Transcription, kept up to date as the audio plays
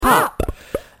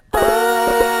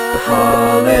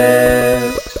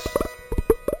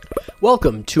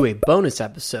Welcome to a bonus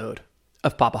episode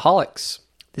of Popaholics.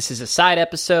 This is a side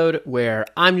episode where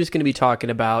I'm just going to be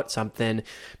talking about something,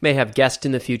 may have guests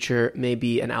in the future,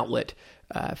 maybe an outlet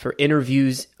for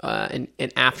interviews and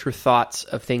afterthoughts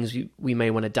of things we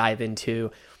may want to dive into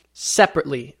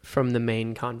separately from the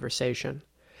main conversation.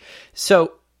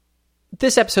 So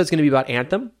this episode is going to be about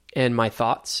Anthem and my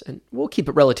thoughts, and we'll keep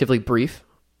it relatively brief.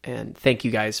 And thank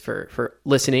you guys for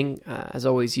listening. As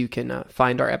always, you can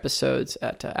find our episodes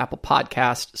at Apple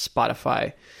Podcast,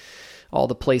 Spotify, all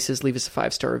the places. Leave us a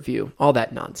 5-star review, all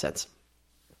that nonsense.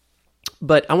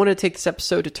 But I want to take this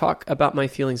episode to talk about my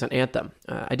feelings on Anthem.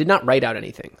 I did not write out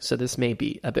anything, so this may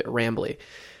be a bit rambly.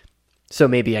 So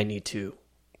maybe I need to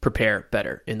prepare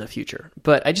better in the future.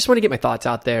 But I just want to get my thoughts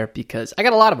out there because I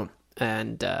got a lot of them.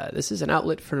 And this is an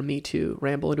outlet for me to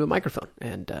ramble into a microphone.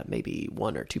 And maybe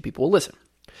one or two people will listen.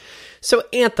 So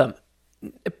Anthem,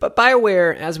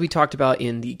 BioWare, as we talked about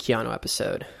in the Keanu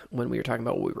episode, when we were talking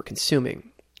about what we were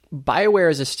consuming, BioWare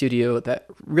is a studio that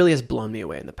really has blown me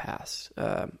away in the past.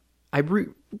 I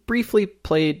briefly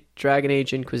played Dragon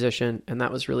Age Inquisition, and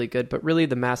that was really good, but really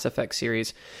the Mass Effect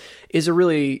series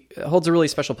holds a really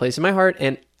special place in my heart,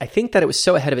 and I think that it was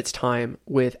so ahead of its time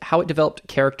with how it developed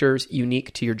characters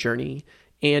unique to your journey,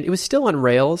 and it was still on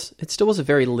rails. It still was a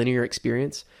very linear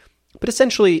experience. But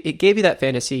essentially, it gave you that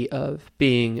fantasy of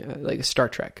being like a Star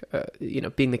Trek,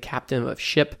 being the captain of a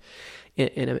ship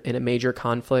in a major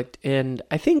conflict. And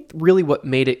I think really what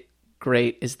made it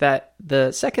great is that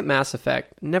the second Mass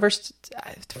Effect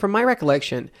from my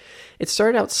recollection, it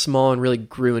started out small and really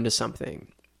grew into something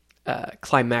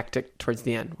climactic towards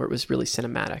the end, where it was really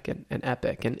cinematic and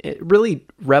epic. And it really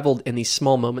reveled in these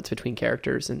small moments between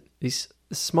characters and these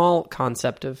small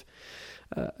concept of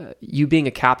you being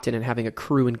a captain and having a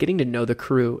crew and getting to know the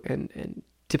crew, and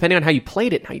depending on how you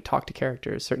played it and how you talked to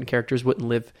characters, certain characters wouldn't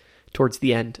live towards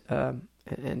the end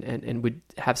and would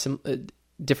have some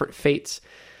different fates.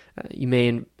 You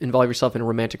may involve yourself in a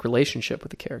romantic relationship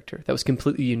with a character that was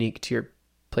completely unique to your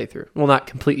playthrough. Well, not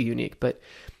completely unique, but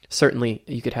certainly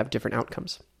you could have different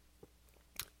outcomes.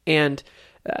 And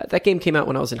that game came out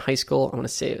when I was in high school. I want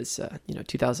to say it was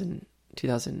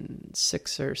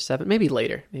 2006 or 7, maybe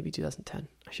later, maybe 2010.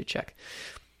 I should check.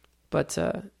 But,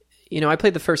 I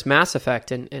played the first Mass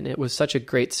Effect and it was such a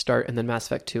great start. And then Mass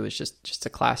Effect 2 is just a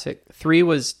classic. 3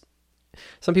 was,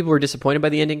 some people were disappointed by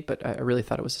the ending, but I really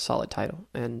thought it was a solid title.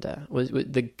 And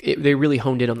they really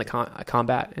honed in on the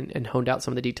combat and honed out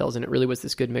some of the details. And it really was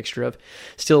this good mixture of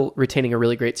still retaining a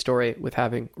really great story with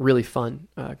having really fun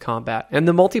combat. And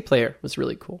the multiplayer was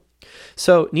really cool.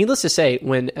 So, needless to say,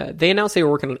 when they announced they were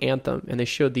working on Anthem and they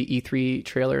showed the E3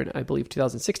 trailer in, I believe,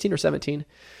 2016 or 17,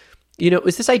 it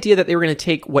was this idea that they were going to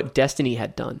take what Destiny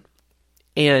had done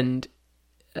and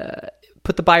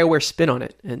put the BioWare spin on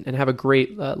it and have a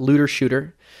great looter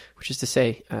shooter, which is to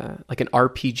say, like an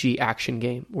RPG action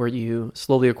game where you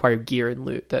slowly acquire gear and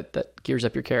loot that gears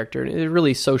up your character. And it's a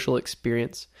really social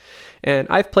experience. And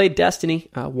I've played Destiny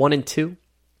 1 and 2.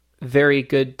 Very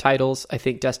good titles. I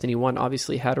think Destiny 1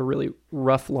 obviously had a really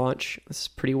rough launch. This is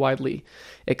pretty widely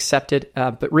accepted.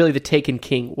 But really the Taken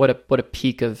King, what a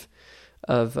peak of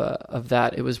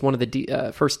that. It was one of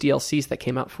the first DLCs that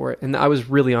came out for it. And I was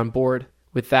really on board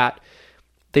with that.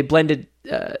 They blended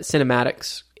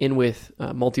cinematics in with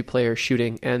multiplayer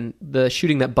shooting, and the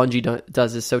shooting that Bungie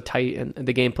does is so tight, and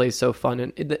the gameplay is so fun.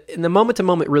 And in the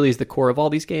moment-to-moment really is the core of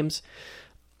all these games.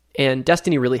 And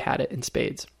Destiny really had it in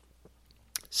spades.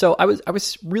 So I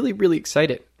was really, really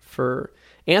excited for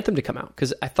Anthem to come out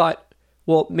because I thought,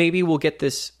 well, maybe we'll get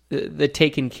this, the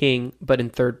Taken King, but in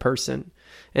third person.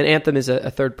 And Anthem is a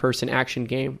third person action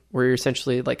game where you're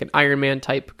essentially like an Iron Man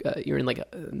type. You're in like a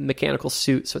mechanical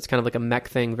suit. So it's kind of like a mech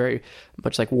thing, very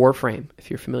much like Warframe, if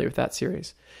you're familiar with that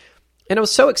series. And I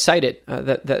was so excited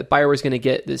that BioWare was going to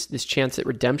get this chance at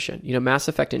redemption. Mass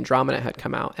Effect Andromeda had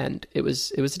come out, and it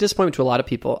was a disappointment to a lot of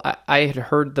people. I had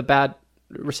heard the bad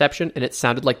reception and it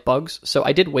sounded like bugs, so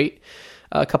I did wait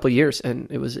a couple of years,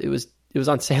 and it was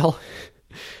on sale.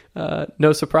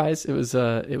 No surprise, it was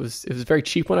very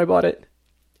cheap when I bought it,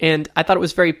 and I thought it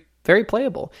was very, very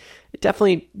playable.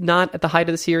 Definitely not at the height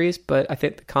of the series, but I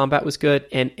think the combat was good,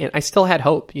 and I still had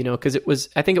hope, because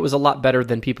I think it was a lot better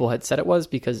than people had said it was,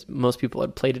 because most people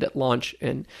had played it at launch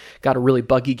and got a really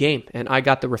buggy game, and I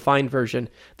got the refined version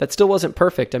that still wasn't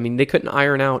perfect. I mean, they couldn't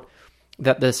iron out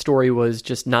that the story was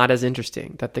just not as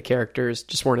interesting, that the characters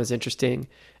just weren't as interesting,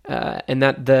 and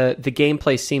that the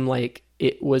gameplay seemed like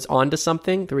it was onto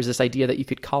something. There was this idea that you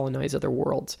could colonize other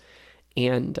worlds,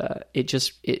 and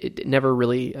it never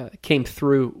really came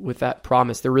through with that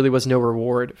promise. There really was no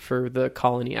reward for the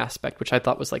colony aspect, which I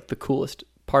thought was like the coolest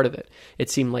part of it. It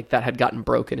seemed like that had gotten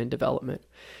broken in development.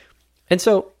 And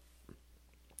so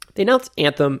they announced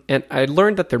Anthem, and I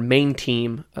learned that their main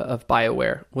team of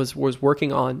BioWare was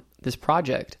working on this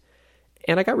project.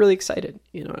 And I got really excited,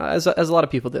 as a lot of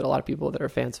people did. A lot of people that are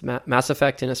fans of Mass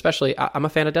Effect, and especially I'm a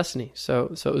fan of Destiny, so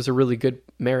it was a really good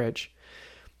marriage.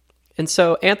 And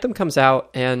so Anthem comes out,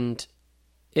 and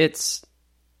it's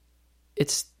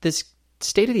this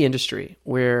state of the industry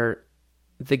where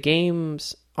the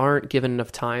games aren't given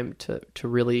enough time to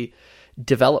really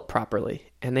develop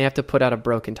properly, and they have to put out a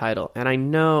broken title. And I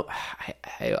know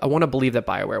I want to believe that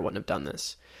BioWare wouldn't have done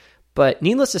this. But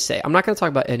needless to say, I'm not going to talk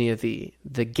about any of the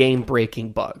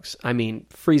game-breaking bugs. I mean,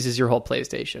 freezes your whole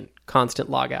PlayStation, constant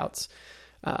logouts,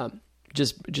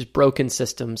 just broken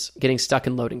systems, getting stuck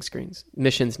in loading screens,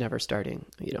 missions never starting.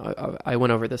 I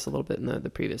went over this a little bit in the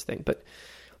previous thing. But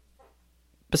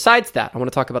besides that, I want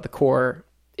to talk about the core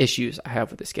issues I have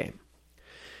with this game.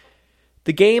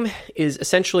 The game is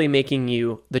essentially making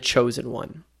you the chosen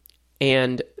one.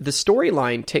 And the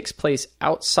storyline takes place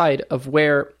outside of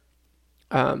where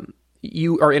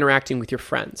you are interacting with your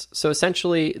friends. So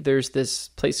essentially, there's this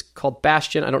place called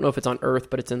Bastion. I don't know if it's on Earth,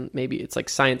 but it's like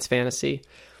science fantasy.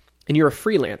 And you're a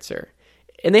freelancer.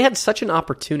 And they had such an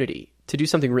opportunity to do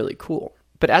something really cool.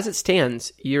 But as it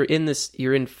stands, you're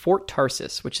in Fort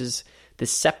Tarsis, which is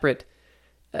this separate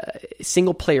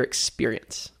single-player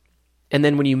experience. And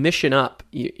then when you mission up,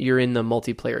 you're in the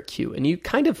multiplayer queue. And you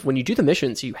when you do the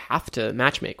missions, you have to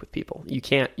matchmake with people. You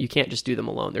can't just do them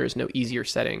alone. There is no easier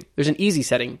setting. There's an easy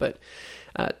setting, but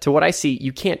to what I see,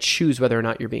 you can't choose whether or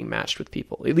not you're being matched with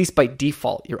people. At least by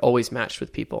default, you're always matched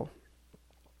with people.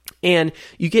 And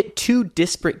you get two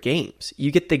disparate games.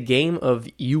 You get the game of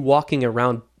you walking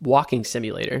around walking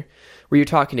simulator, where you're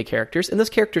talking to characters, and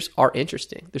those characters are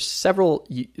interesting. There's several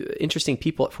interesting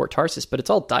people at Fort Tarsis, but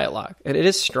it's all dialogue, and it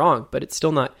is strong, but it's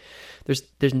still not.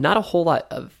 There's not a whole lot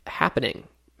of happening,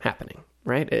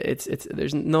 right?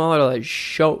 There's no lot of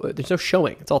show. There's no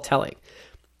showing. It's all telling,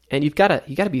 and you got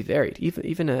to be varied.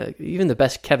 Even the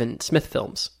best Kevin Smith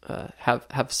films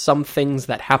have some things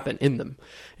that happen in them,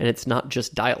 and it's not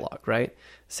just dialogue, right?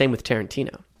 Same with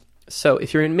Tarantino. So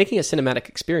if you're making a cinematic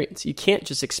experience, you can't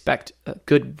just expect a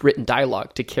good written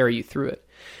dialogue to carry you through it.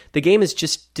 The game is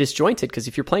just disjointed because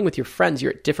if you're playing with your friends,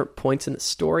 you're at different points in the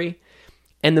story.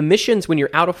 And the missions when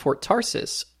you're out of Fort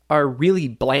Tarsis are really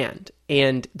bland,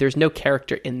 and there's no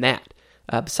character in that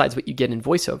besides what you get in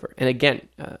voiceover. And again,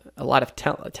 a lot of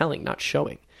telling, not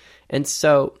showing. And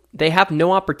so they have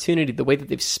no opportunity, the way that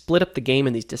they've split up the game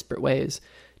in these disparate ways,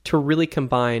 to really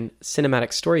combine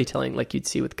cinematic storytelling like you'd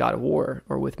see with God of War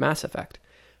or with Mass Effect.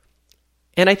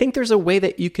 And I think there's a way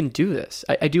that you can do this.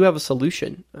 I do have a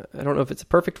solution. I don't know if it's a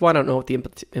perfect one. I don't know what the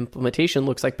implementation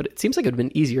looks like, but it seems like it would have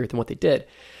been easier than what they did,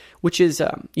 which is,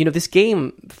 this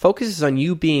game focuses on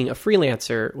you being a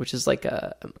freelancer, which is like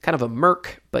a kind of a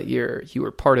merc, but you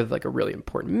were part of like a really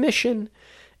important mission.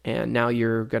 And now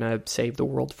you're going to save the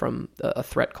world from a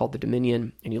threat called the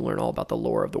Dominion, and you learn all about the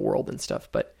lore of the world and stuff.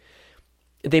 But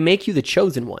they make you the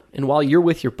chosen one. And while you're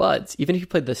with your buds, even if you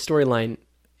played the storyline,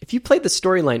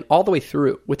 all the way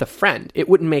through with a friend, it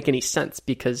wouldn't make any sense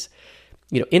because,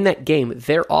 in that game,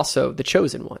 they're also the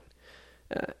chosen one.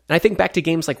 And I think back to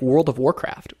games like World of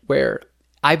Warcraft, where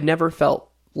I've never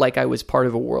felt like I was part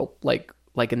of a world like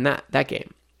in that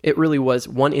game. It really was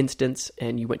one instance,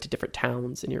 and you went to different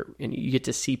towns, and you get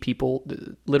to see people.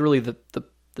 Literally, the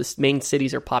main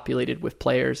cities are populated with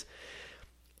players.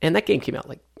 And that game came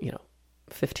out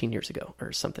 15 years ago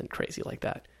or something crazy like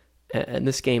that. And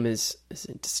this game is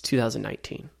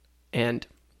 2019, and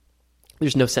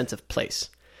there's no sense of place.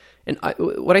 And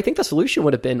what I think the solution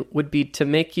would be to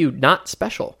make you not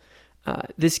special.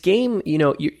 This game,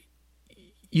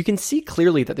 you can see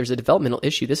clearly that there's a developmental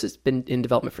issue. This has been in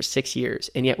development for 6 years,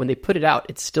 and yet when they put it out,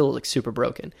 it's still super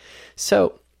broken.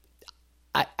 So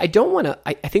I don't want to.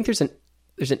 I think there's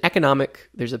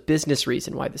a business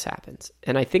reason why this happens.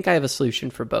 And I think I have a solution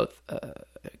for both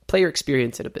player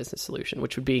experience and a business solution,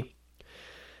 which would be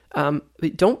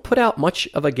don't put out much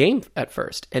of a game at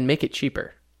first and make it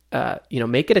cheaper.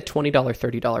 Make it a $20,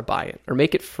 $30 buy-in, or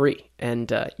make it free.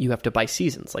 And you have to buy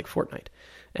seasons like Fortnite,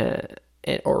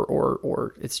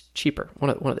 or it's cheaper, one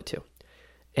of the two.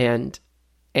 And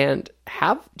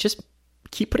just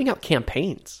keep putting out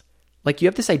campaigns. Like, you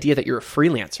have this idea that you're a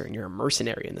freelancer and you're a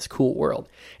mercenary in this cool world,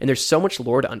 and there's so much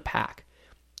lore to unpack.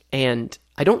 And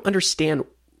I don't understand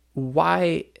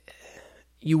why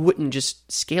you wouldn't just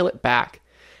scale it back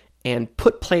and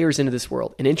put players into this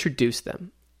world and introduce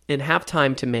them and have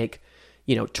time to make,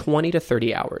 20 to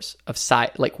 30 hours of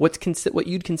side, like what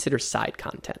you'd consider side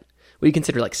content, what you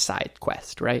consider like side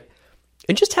quest, right?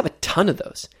 And just have a ton of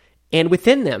those. And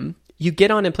within them, you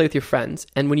get on and play with your friends,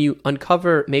 and when you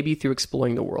uncover, maybe through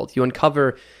exploring the world, you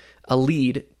uncover a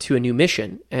lead to a new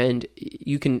mission, and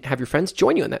you can have your friends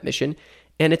join you on that mission,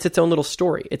 and it's its own little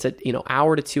story. It's a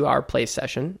hour to 2 hour play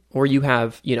session, or you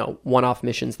have one-off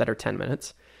missions that are 10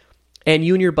 minutes, and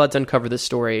you and your buds uncover the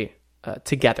story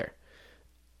together,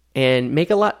 and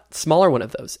make a lot smaller one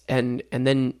of those, and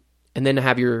then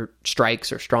have your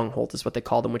strikes or strongholds is what they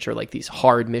call them, which are like these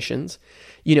hard missions.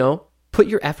 Put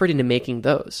your effort into making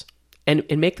those, and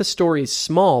make the stories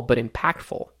small but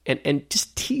impactful, and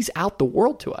just tease out the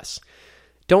world to us.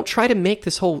 Don't try to make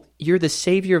this whole, you're the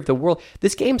savior of the world.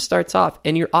 This game starts off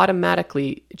and you're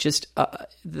automatically just,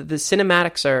 the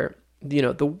cinematics are,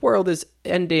 the world is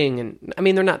ending. And I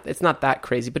mean, it's not that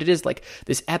crazy, but it is like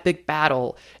this epic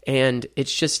battle, and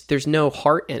it's just, there's no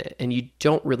heart in it, and you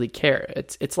don't really care.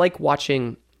 It's like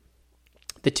watching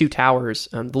the Two Towers,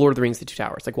 the Lord of the Rings, the Two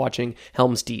Towers, like watching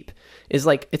Helm's Deep it's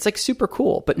like super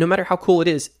cool, but no matter how cool it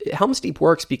is, Helm's Deep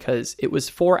works because it was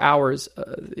 4 hours,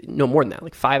 no more than that,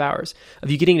 like 5 hours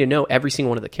of you getting to know every single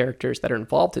one of the characters that are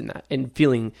involved in that, and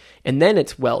feeling, and then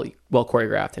it's well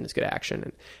choreographed and it's good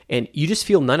action. And you just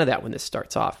feel none of that when this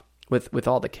starts off with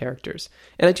all the characters.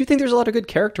 And I do think there's a lot of good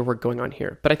character work going on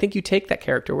here, but I think you take that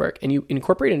character work and you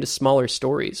incorporate it into smaller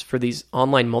stories for these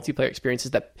online multiplayer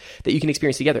experiences that you can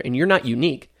experience together. And you're not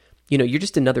unique. You're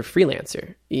just another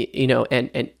freelancer,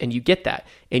 and you get that,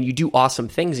 and you do awesome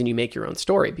things, and you make your own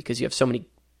story because you have so many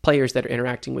players that are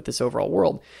interacting with this overall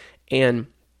world. And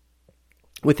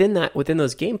within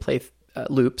those gameplay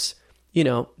loops,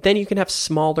 then you can have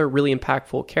smaller, really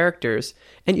impactful characters,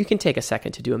 and you can take a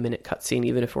second to do a minute cutscene,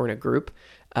 even if we're in a group,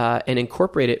 and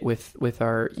incorporate it with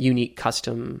our unique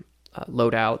custom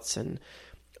loadouts and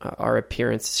our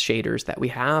appearance shaders that we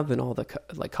have, and all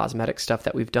the cosmetic stuff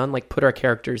that we've done. Like, put our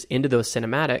characters into those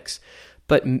cinematics.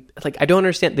 But I don't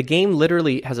understand. The game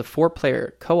literally has a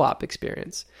 4-player co-op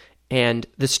experience, and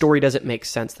the story doesn't make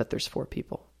sense that there's 4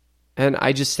 people. And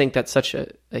I just think that's such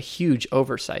a huge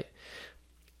oversight.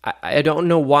 I don't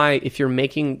know why, if you're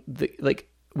making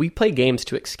we play games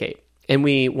to escape, and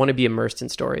we want to be immersed in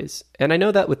stories. And I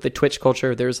know that with the Twitch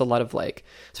culture, there's a lot of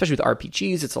especially with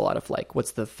RPGs, it's a lot of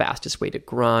what's the fastest way to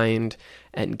grind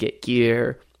and get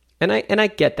gear. And I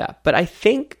get that. But I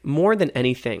think more than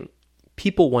anything,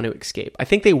 people want to escape. I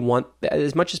think they want,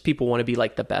 as much as people want to be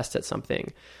the best at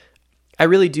something, I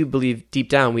really do believe deep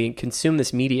down we consume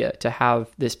this media to have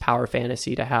this power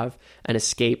fantasy, to have an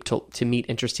escape, to meet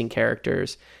interesting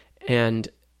characters. And,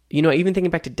 even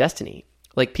thinking back to Destiny,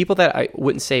 people that I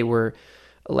wouldn't say were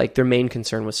their main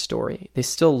concern was story. They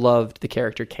still loved the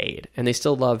character Cade, and they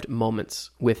still loved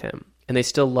moments with him. And they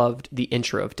still loved the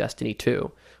intro of Destiny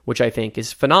 2, which I think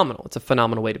is phenomenal. It's a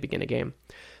phenomenal way to begin a game.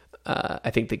 I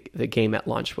think the game at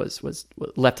launch was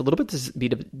left a little bit to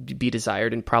be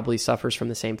desired, and probably suffers from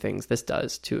the same things this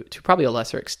does to probably a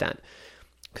lesser extent,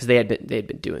 because they had been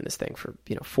doing this thing for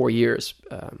 4 years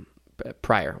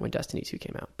prior when Destiny 2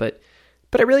 came out. But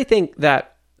I really think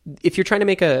that if you're trying to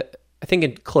make I think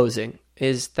in closing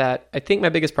is that I think my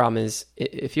biggest problem is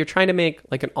if you're trying to make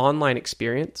an online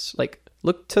experience,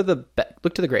 look to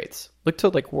the greats, look to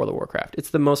World of Warcraft. It's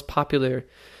the most popular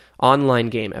online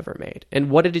game ever made.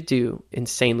 And what did it do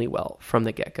insanely well from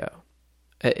the get-go?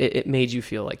 It made you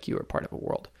feel like you were part of a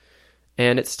world.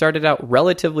 And it started out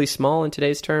relatively small in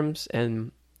today's terms.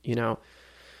 And,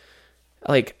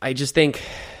 I just think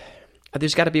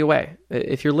there's got to be a way.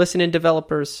 If you're listening,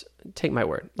 developers, take my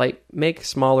word. Make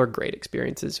smaller, great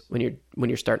experiences when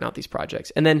you're starting out these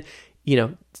projects. And then,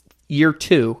 year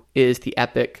 2 is the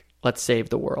epic, let's save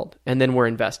the world. And then we're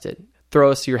invested.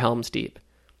 Throw us your Helm's Deep.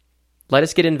 Let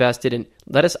us get invested and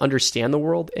let us understand the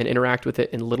world and interact with it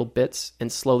in little bits and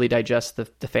slowly digest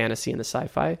the fantasy and the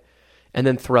sci-fi, and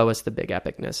then throw us the big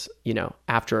epicness,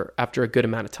 after a good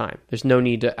amount of time. There's no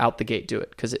need to out the gate do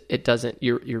it, because it doesn't,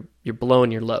 you're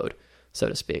blowing your load, so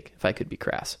to speak, if I could be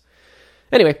crass.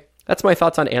 Anyway, that's my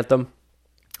thoughts on Anthem.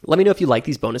 Let me know if you like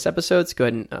these bonus episodes. Go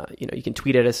ahead and, you can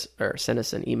tweet at us or send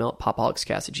us an email at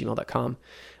popaholicscast@gmail.com.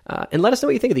 And let us know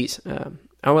what you think of these.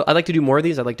 I'd like to do more of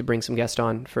these. I'd like to bring some guests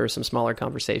on for some smaller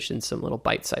conversations, some little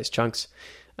bite-sized chunks,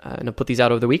 and I'll put these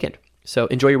out over the weekend. So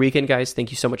enjoy your weekend, guys. Thank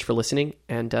you so much for listening,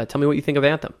 and tell me what you think of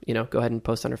Anthem. Go ahead and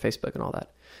post on our Facebook and all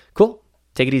that. Cool.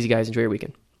 Take it easy, guys. Enjoy your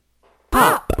weekend.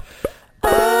 Popaholics.